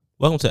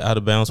Welcome to Out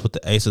of Bounds with the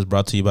Aces,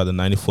 brought to you by the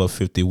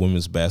 9450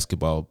 Women's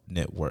Basketball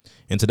Network.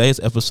 In today's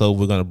episode,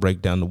 we're going to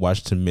break down the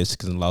Washington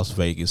Mystics and Las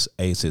Vegas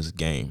Aces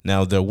game.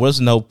 Now, there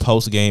was no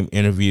post-game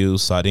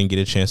interviews, so I didn't get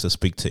a chance to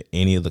speak to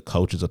any of the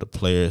coaches or the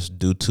players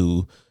due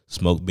to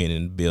smoke being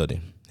in the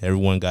building.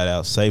 Everyone got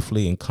out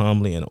safely and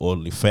calmly in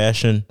orderly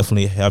fashion.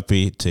 Definitely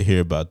happy to hear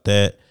about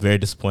that. Very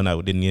disappointed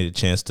I didn't get a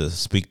chance to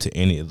speak to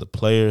any of the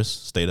players.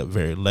 Stayed up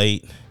very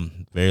late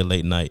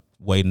night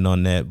waiting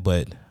on that,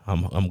 but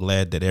I'm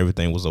glad that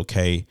everything was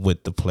okay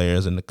with the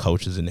players and the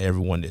coaches and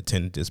everyone that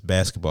attended this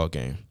basketball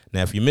game.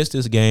 Now, if you missed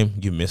this game,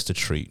 you missed a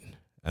treat.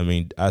 I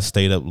mean, I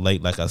stayed up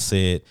late, like I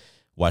said,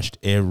 watched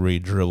every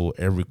dribble,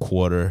 every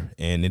quarter,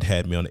 and it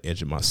had me on the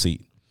edge of my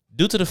seat.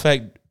 Due to the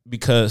fact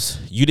because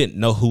you didn't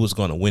know who was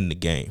going to win the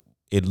game.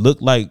 It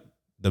looked like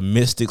the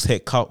Mystics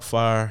had caught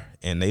fire,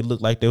 and they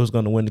looked like they was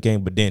going to win the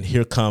game, but then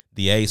here come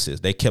the Aces.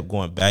 They kept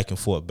going back and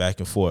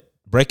forth.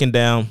 Breaking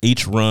down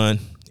each run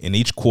in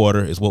each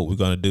quarter is what we're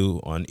going to do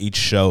on each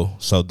show.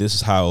 So this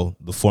is how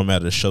the format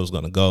of the show is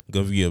going to go. I'm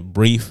going to give you a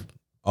brief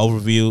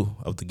overview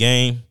of the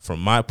game from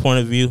my point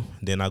of view.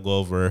 Then I'll go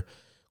over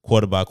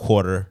quarter by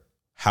quarter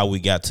how we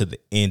got to the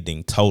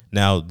ending total.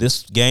 Now,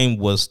 this game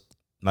was,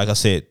 like I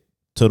said,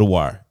 to the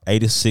wire,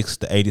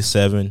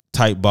 86-87,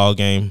 tight ball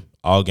game,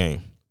 all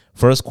game.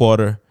 First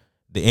quarter,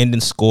 the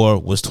ending score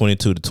was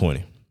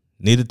 22-20.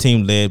 Neither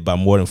team led by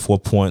more than 4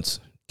 points.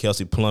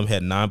 Kelsey Plum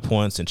had 9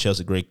 points, and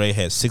Chelsea Gray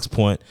had 6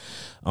 points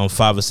on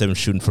 5 of 7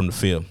 shooting from the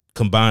field,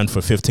 combined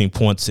for 15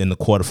 points in the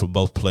quarter for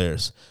both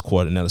players.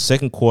 Now, the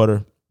second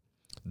quarter,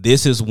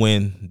 this is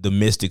when the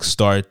Mystics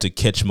start to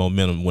catch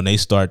momentum. When they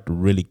start to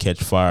really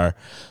catch fire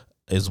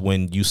is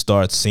when you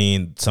start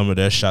seeing some of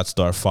their shots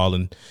start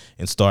falling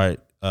and start,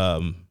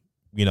 pulling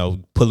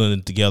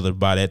it together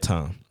by that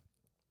time.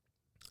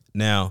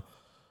 Now,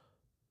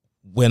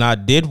 when I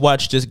did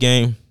watch this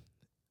game,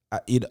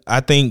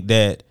 I think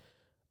that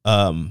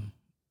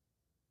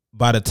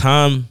by the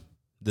time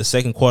the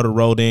second quarter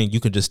rolled in, you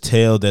could just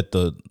tell that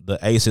the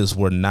Aces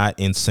were not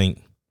in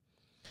sync.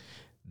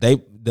 Now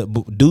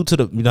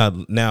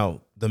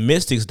the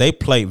Mystics, they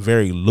played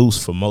very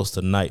loose for most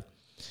of the night,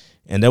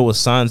 and there were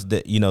signs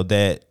that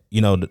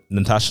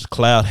Natasha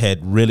Cloud had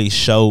really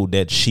showed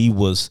that she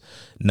was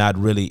not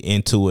really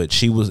into it.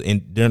 She was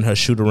during her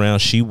shoot around.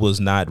 She was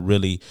not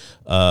really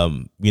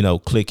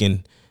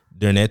clicking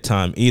during that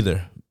time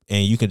either.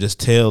 And you can just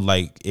tell,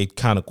 like, it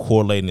kind of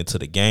correlating into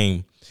the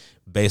game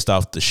based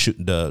off the shoot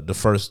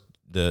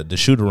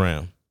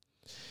around.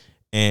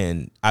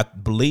 And I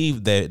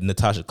believe that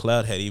Natasha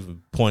Cloud had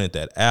even pointed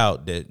that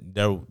out, that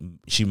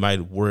she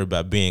might worry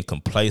about being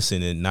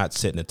complacent and not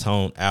setting the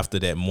tone after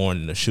that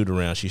morning, the shoot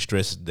around. She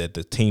stressed that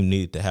the team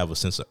needed to have a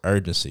sense of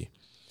urgency.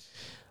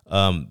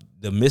 The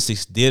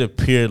Mystics did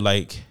appear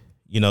like,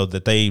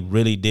 that they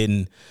really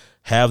didn't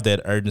have that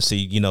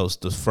urgency,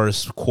 the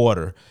first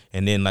quarter.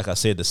 And then, like I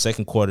said, the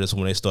second quarter is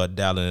when they start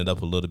dialing it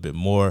up a little bit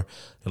more.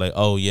 They're like,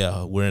 oh,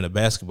 yeah, we're in a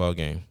basketball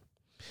game.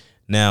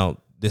 Now,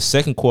 the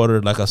second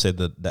quarter, like I said,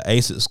 the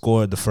Aces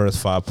scored the first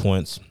 5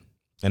 points,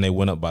 and they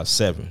went up by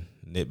 7.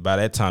 By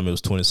that time, it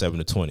was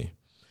 27-20.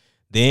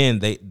 Then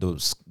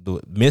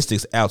the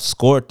Mystics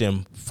outscored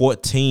them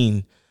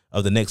 14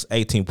 of the next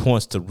 18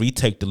 points to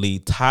retake the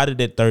lead, tied it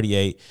at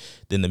 38.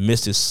 Then the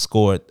Mystics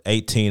scored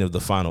 18 of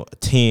the final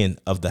 10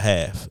 of the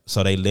half.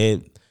 So they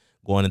led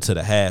going into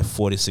the half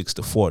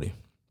 46-40.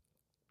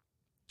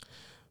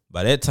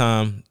 By that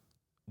time,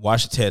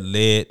 Washington had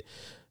led,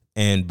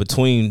 and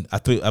between I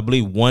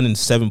believe 1 and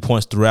 7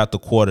 points throughout the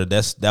quarter.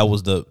 That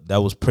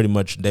was pretty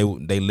much they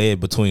led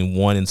between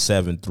 1 and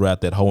 7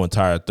 throughout that whole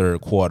entire third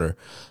quarter.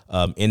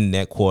 In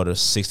that quarter,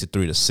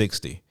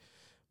 63-60.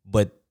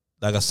 But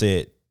like I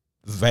said,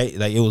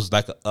 it was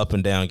like an up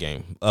and down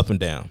game, up and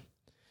down,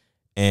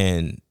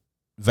 and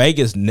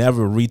Vegas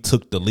never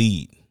retook the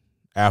lead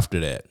after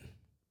that.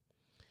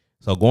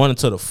 So going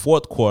into the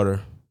fourth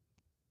quarter,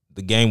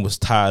 the game was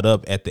tied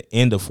up at the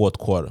end of fourth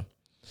quarter.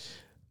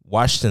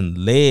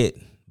 Washington led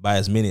by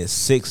as many as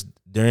 6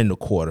 during the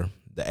quarter.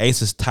 The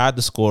Aces tied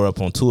the score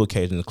up on 2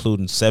 occasions,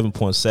 including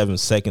 7.7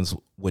 seconds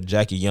with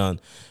Jackie Young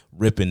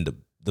ripping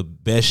the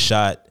best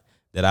shot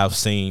that I've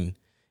seen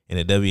in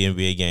a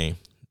WNBA game.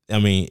 I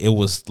mean, it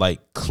was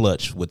like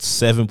clutch with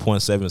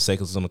 7.7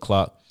 seconds on the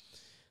clock.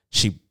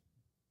 She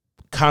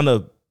kind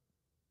of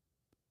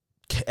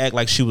act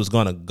like she was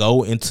going to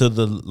go into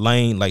the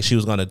lane, like she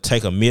was going to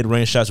take a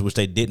mid-range shot, which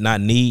they did not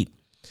need.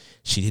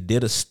 She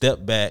did a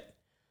step back,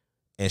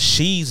 and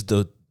she's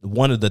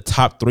one of the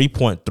top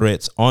 3-point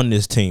threats on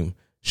this team,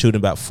 shooting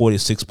about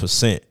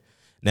 46%.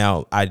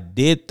 Now, I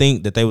did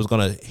think that they was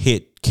going to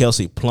hit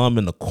Kelsey Plum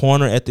in the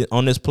corner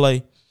on this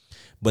play,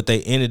 but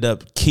she ended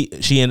up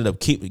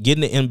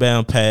getting the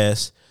inbound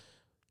pass,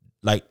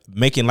 like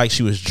making like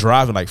she was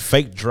driving, like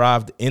fake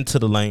drive into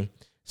the lane,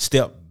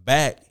 step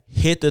back,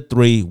 hit the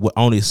 3 with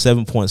only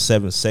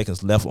 7.7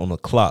 seconds left on the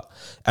clock.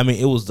 I mean,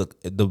 it was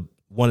the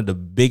one of the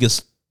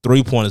biggest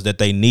 3-pointers that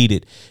they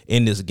needed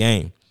in this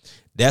game.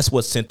 That's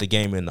what sent the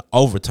game into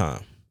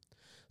overtime.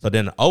 So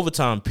then the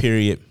overtime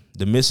period,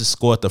 The Misses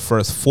scored the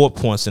first 4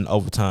 points in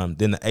overtime.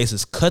 Then the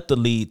Aces cut the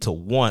lead to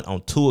 1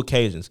 on 2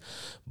 occasions,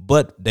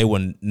 but they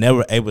were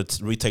never able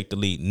to retake the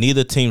lead.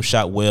 Neither team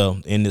shot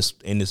well in this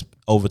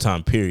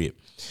overtime period,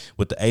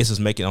 with the Aces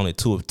making only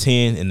 2 of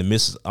 10 and the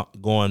Misses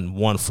going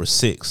 1 for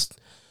 6.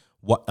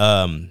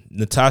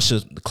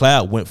 Natasha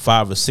Cloud went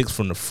 5 of 6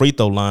 from the free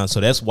throw line, so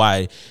that's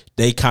why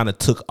they kind of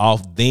took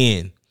off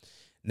then.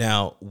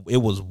 Now, it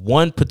was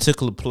one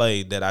particular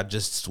play that I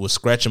just was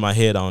scratching my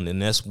head on,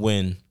 and that's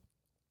when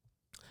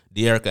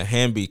Dearica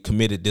Hamby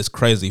committed this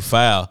crazy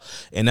foul,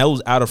 and that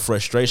was out of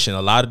frustration.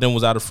 A lot of them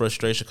was out of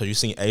frustration because you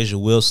seen Asia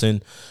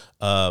Wilson.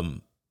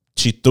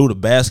 She threw the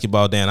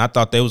basketball down. I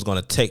thought they was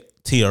going to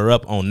tee her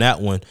up on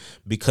that one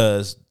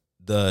because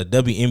the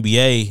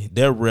WNBA,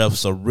 their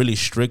refs are really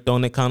strict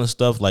on that kind of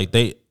stuff. Like,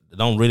 they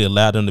don't really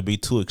allow them to be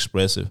too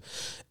expressive,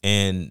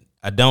 and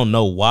I don't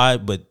know why,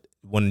 but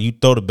when you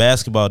throw the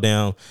basketball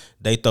down,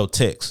 they throw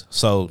techs.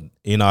 So,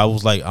 I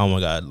was like, oh, my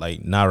God,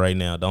 like, not right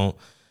now. Don't.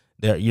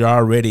 You're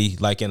already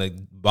like in a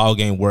ball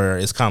game where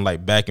it's kind of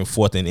like back and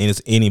forth, and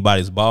it's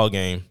anybody's ball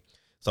game.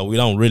 So we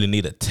don't really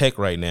need a tech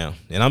right now.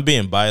 And I'm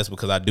being biased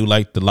because I do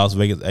like the Las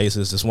Vegas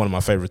Aces. It's one of my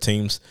favorite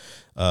teams.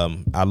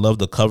 I love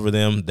to cover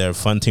them. They're a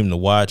fun team to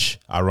watch.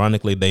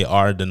 Ironically, they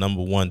are the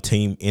number 1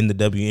 team in the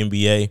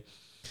WNBA.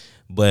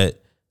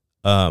 But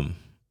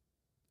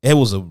it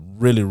was a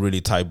really,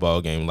 really tight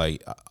ball game,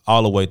 like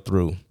all the way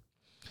through.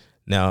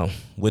 Now,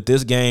 with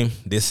this game,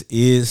 this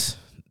is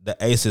the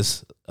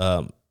Aces,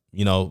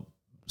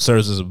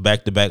 serves as a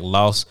back-to-back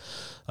loss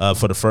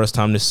for the first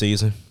time this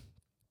season.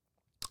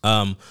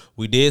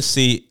 We did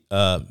see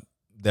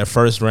their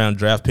first-round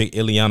draft pick,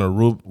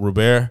 Ileana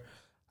Rubert.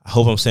 I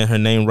hope I'm saying her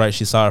name right.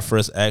 She saw her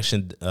first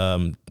action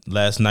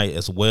last night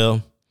as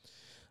well.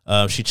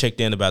 She checked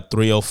in about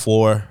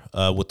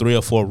 3:04 with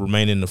 3:04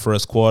 remaining in the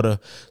first quarter.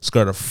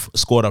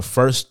 Scored her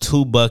first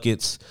 2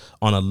 buckets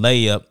on a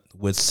layup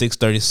with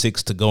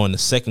 6:36 to go in the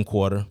second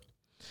quarter.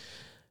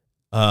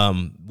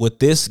 With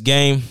this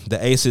game,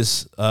 the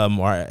Aces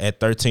are at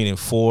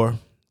 13-4,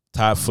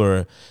 tied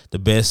for the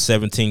best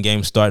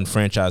 17-game start in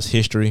franchise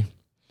history.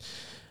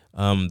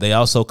 They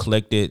also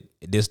collected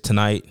this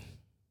night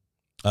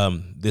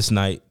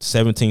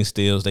 17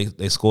 steals.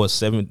 They scored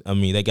 7.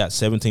 They got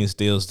 17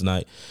 steals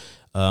tonight.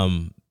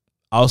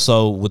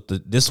 Also,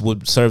 this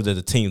would serve as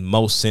the team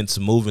most since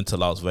moving to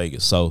Las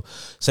Vegas. So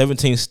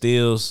 17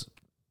 steals.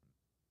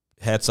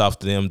 Hats off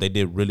to them. They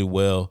did really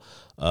well.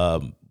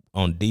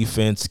 On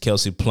defense,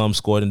 Kelsey Plum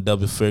scored in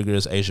double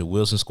figures. Asia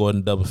Wilson scored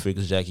in double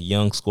figures. Jackie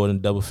Young scored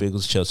in double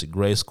figures. Chelsea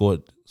Gray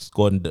scored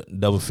in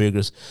double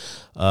figures.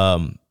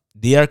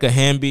 Dearica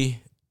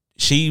Hamby,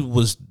 she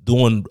was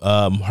doing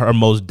her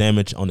most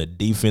damage on the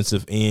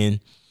defensive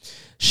end.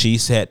 She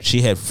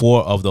had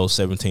 4 of those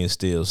 17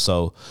 steals.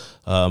 So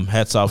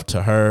hats off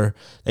to her.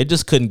 They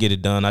just couldn't get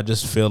it done. I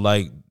just feel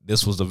like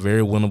this was a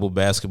very winnable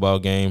basketball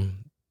game.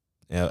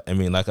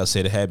 Like I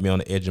said, it had me on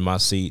the edge of my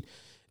seat.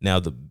 Now,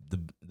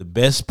 the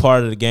best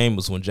part of the game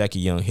was when Jackie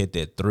Young hit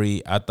that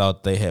 3. I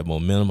thought they had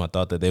momentum. I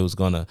thought that they was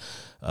going to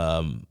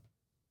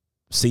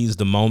seize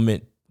the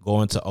moment,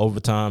 go into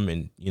overtime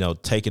and,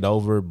 take it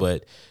over.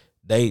 But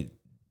they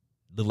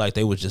looked like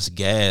they was just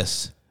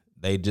gassed.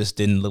 They just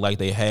didn't look like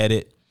they had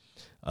it.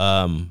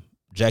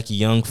 Jackie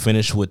Young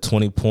finished with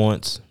 20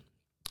 points.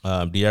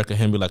 Dearica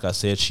Hamby, like I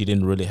said, she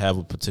didn't really have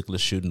a particular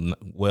shooting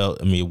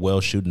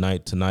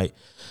night tonight.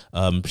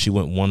 She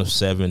went 1 of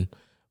 7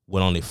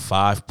 with only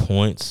 5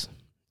 points.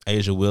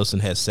 Asia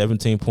Wilson had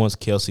 17 points,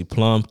 Kelsey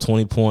Plum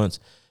 20 points,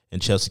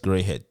 and Chelsea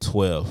Gray had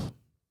 12.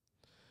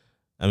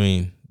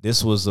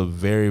 This was a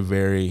very,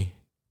 very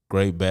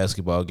great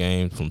basketball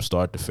game from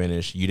start to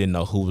finish. You didn't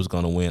know who was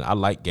going to win. I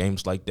like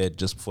games like that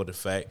just for the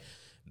fact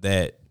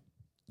that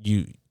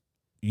you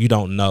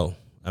don't know.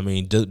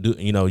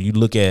 You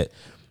look at,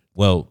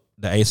 the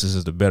Aces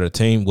is the better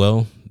team.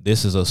 Well,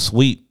 this is a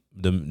sweep.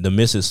 The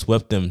Misses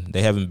swept them.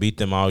 They haven't beat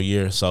them all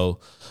year.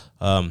 So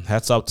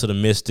hats off to the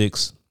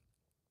Mystics.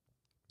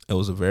 It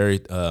was a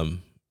very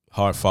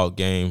hard-fought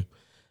game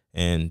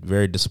and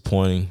very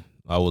disappointing.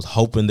 I was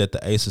hoping that the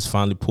Aces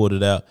finally pulled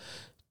it out.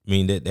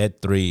 That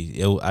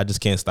 3, I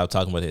just can't stop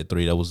talking about that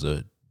 3. That was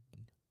a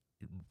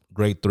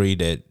great 3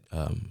 that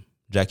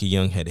Jackie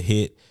Young had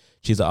hit.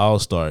 She's an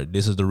all-star.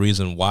 This is the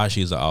reason why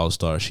she's an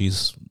all-star.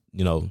 She's,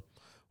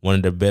 one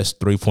of the best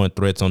three-point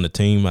threats on the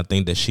team. I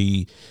think that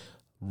she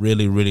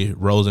really, really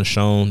rose and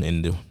shone,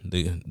 and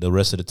the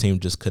rest of the team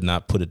just could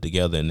not put it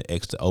together in the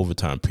extra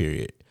overtime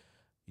period.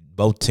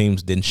 Both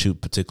teams didn't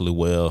shoot particularly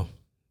well.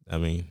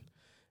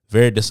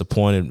 Very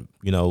disappointed,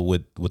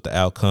 with the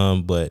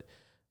outcome. But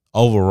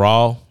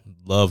overall,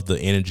 love the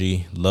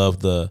energy, love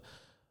the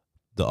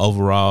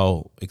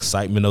overall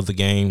excitement of the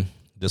game,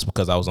 just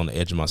because I was on the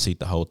edge of my seat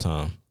the whole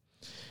time.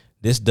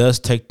 This does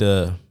take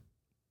the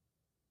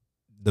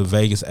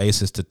Vegas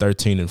Aces to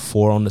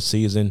 13-4 on the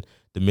season.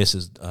 The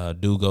Misses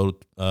do go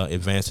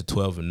advance to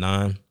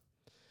 12-9.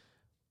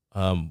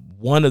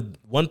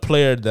 One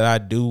player that I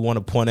do want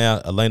to point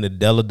out, Elena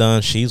Delle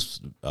Donne, she's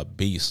a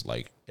beast.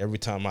 Like, every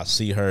time I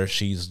see her,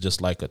 she's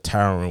just like a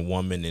towering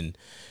woman, and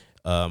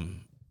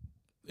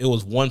it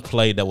was one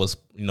play that was,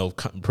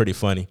 pretty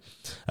funny.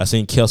 I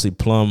seen Kelsey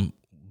Plum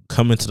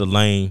come into the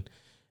lane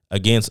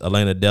against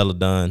Elena Delle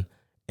Donne,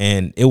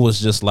 and it was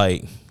just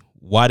like,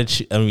 why did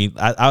she? I mean,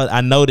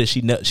 I know that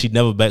she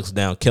never backs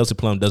down. Kelsey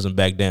Plum doesn't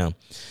back down,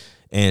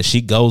 and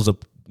she goes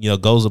up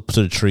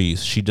to the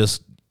trees.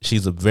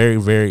 She's a very,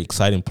 very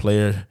exciting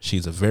player.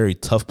 She's a very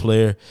tough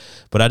player,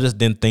 but I just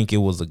didn't think it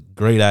was a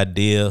great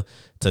idea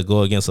to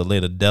go against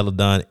Elena Delle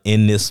Donne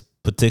in this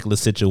particular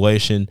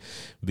situation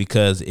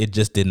because it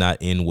just did not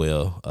end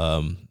well.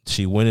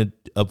 She went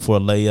up for a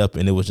layup,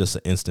 and it was just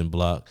an instant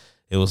block.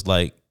 It was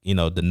like,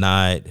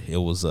 denied. It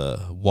was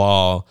a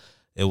wall.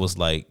 It was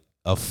like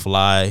a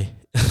fly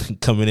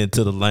coming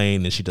into the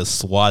lane, and she just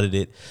swatted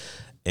it.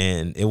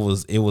 And it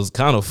was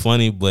kind of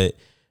funny, but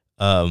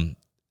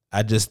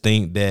I just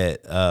think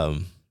that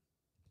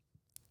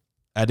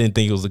I didn't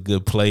think it was a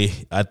good play.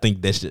 I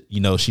think that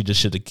she just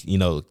should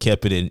have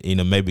kept it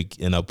and maybe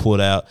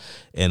pulled out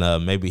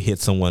and maybe hit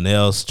someone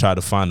else, try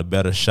to find a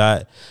better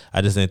shot.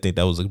 I just didn't think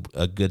that was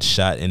a good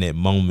shot in that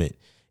moment.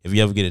 If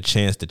you ever get a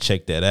chance to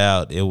check that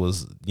out, it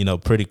was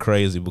pretty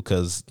crazy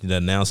because the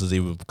announcers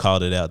even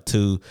called it out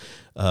too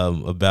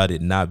about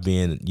it not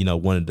being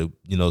one of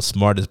the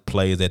smartest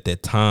plays at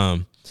that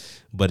time.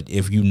 But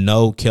if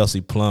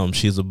Kelsey Plum,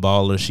 she's a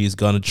baller. She's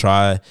gonna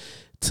try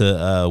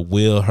to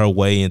will her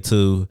way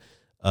into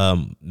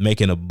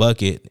making a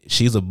bucket.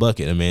 She's a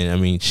bucket. I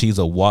mean, she's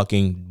a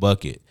walking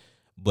bucket.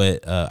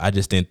 But I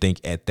just didn't think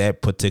at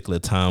that particular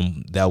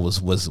time that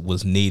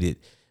was needed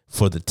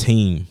for the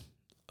team.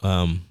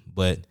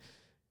 But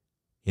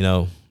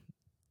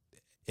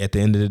at the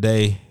end of the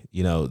day,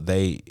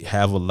 they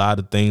have a lot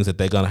of things that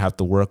they're gonna have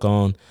to work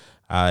on.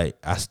 I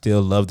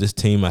still love this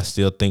team. I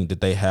still think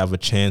that they have a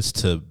chance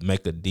to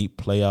make a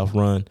deep playoff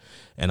run,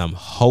 and I'm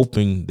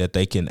hoping that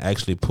they can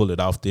actually pull it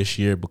off this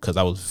year because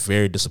I was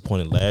very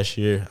disappointed last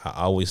year.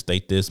 I always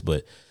state this,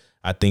 but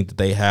I think that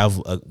they have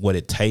what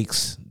it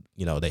takes.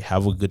 They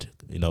have a good,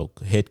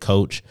 head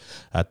coach.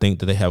 I think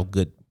that they have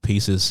good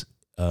pieces,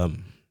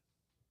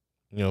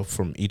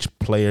 from each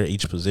player,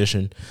 each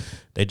position.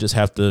 They just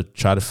have to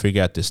try to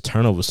figure out this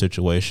turnover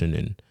situation,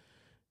 and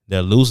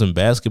they're losing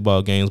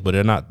basketball games, but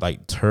they're not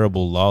like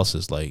terrible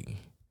losses. Like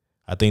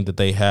I think that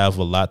they have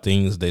a lot of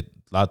things they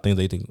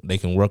think they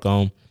can work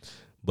on.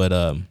 But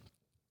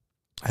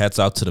hats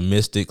out to the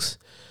Mystics.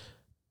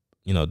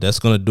 That's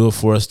gonna do it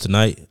for us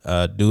tonight.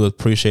 Do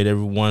appreciate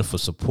everyone for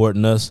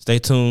supporting us. Stay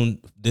tuned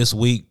this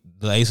week.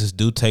 The Aces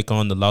do take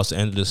on the Los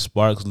Angeles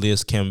Sparks.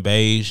 Liz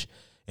Cambage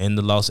and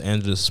the Los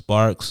Angeles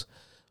Sparks.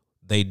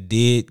 They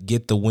did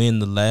get the win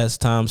the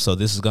last time, so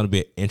this is going to be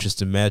an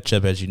interesting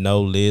matchup. As you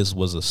know, Liz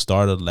was a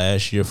starter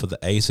last year for the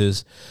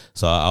Aces,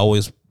 so I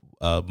always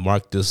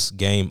mark this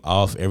game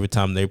off every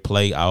time they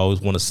play. I always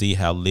want to see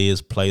how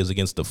Liz plays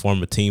against the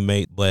former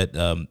teammate, but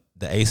the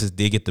Aces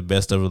did get the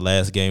best of the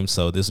last game,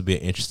 so this will be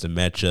an interesting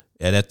matchup.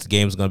 And that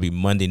game is going to be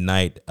Monday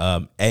night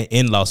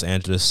in Los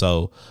Angeles,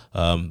 so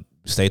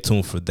stay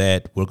tuned for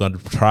that. We're going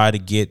to try to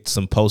get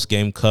some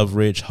post-game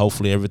coverage.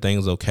 Hopefully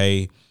everything's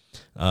okay.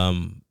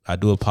 I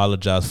do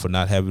apologize for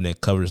not having that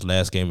coverage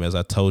last game. As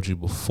I told you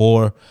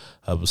before,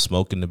 I was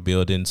smoking the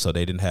building, so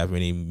they didn't have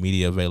any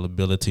media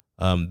availability.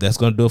 That's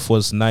going to do it for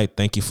us tonight.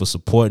 Thank you for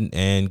supporting,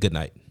 and good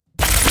night.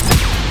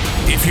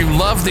 If you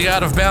love the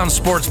Out of Bounds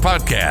Sports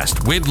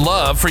Podcast, we'd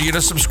love for you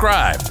to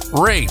subscribe,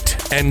 rate,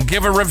 and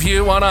give a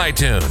review on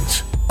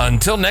iTunes.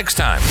 Until next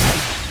time.